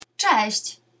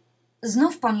Cześć!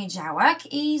 Znów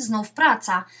poniedziałek i znów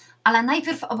praca, ale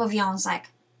najpierw obowiązek.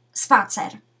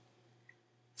 Spacer.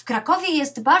 W Krakowie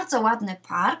jest bardzo ładny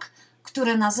park,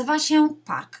 który nazywa się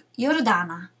Park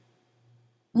Jordana.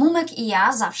 Mumek i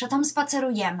ja zawsze tam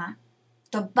spacerujemy.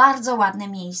 To bardzo ładne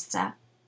miejsce.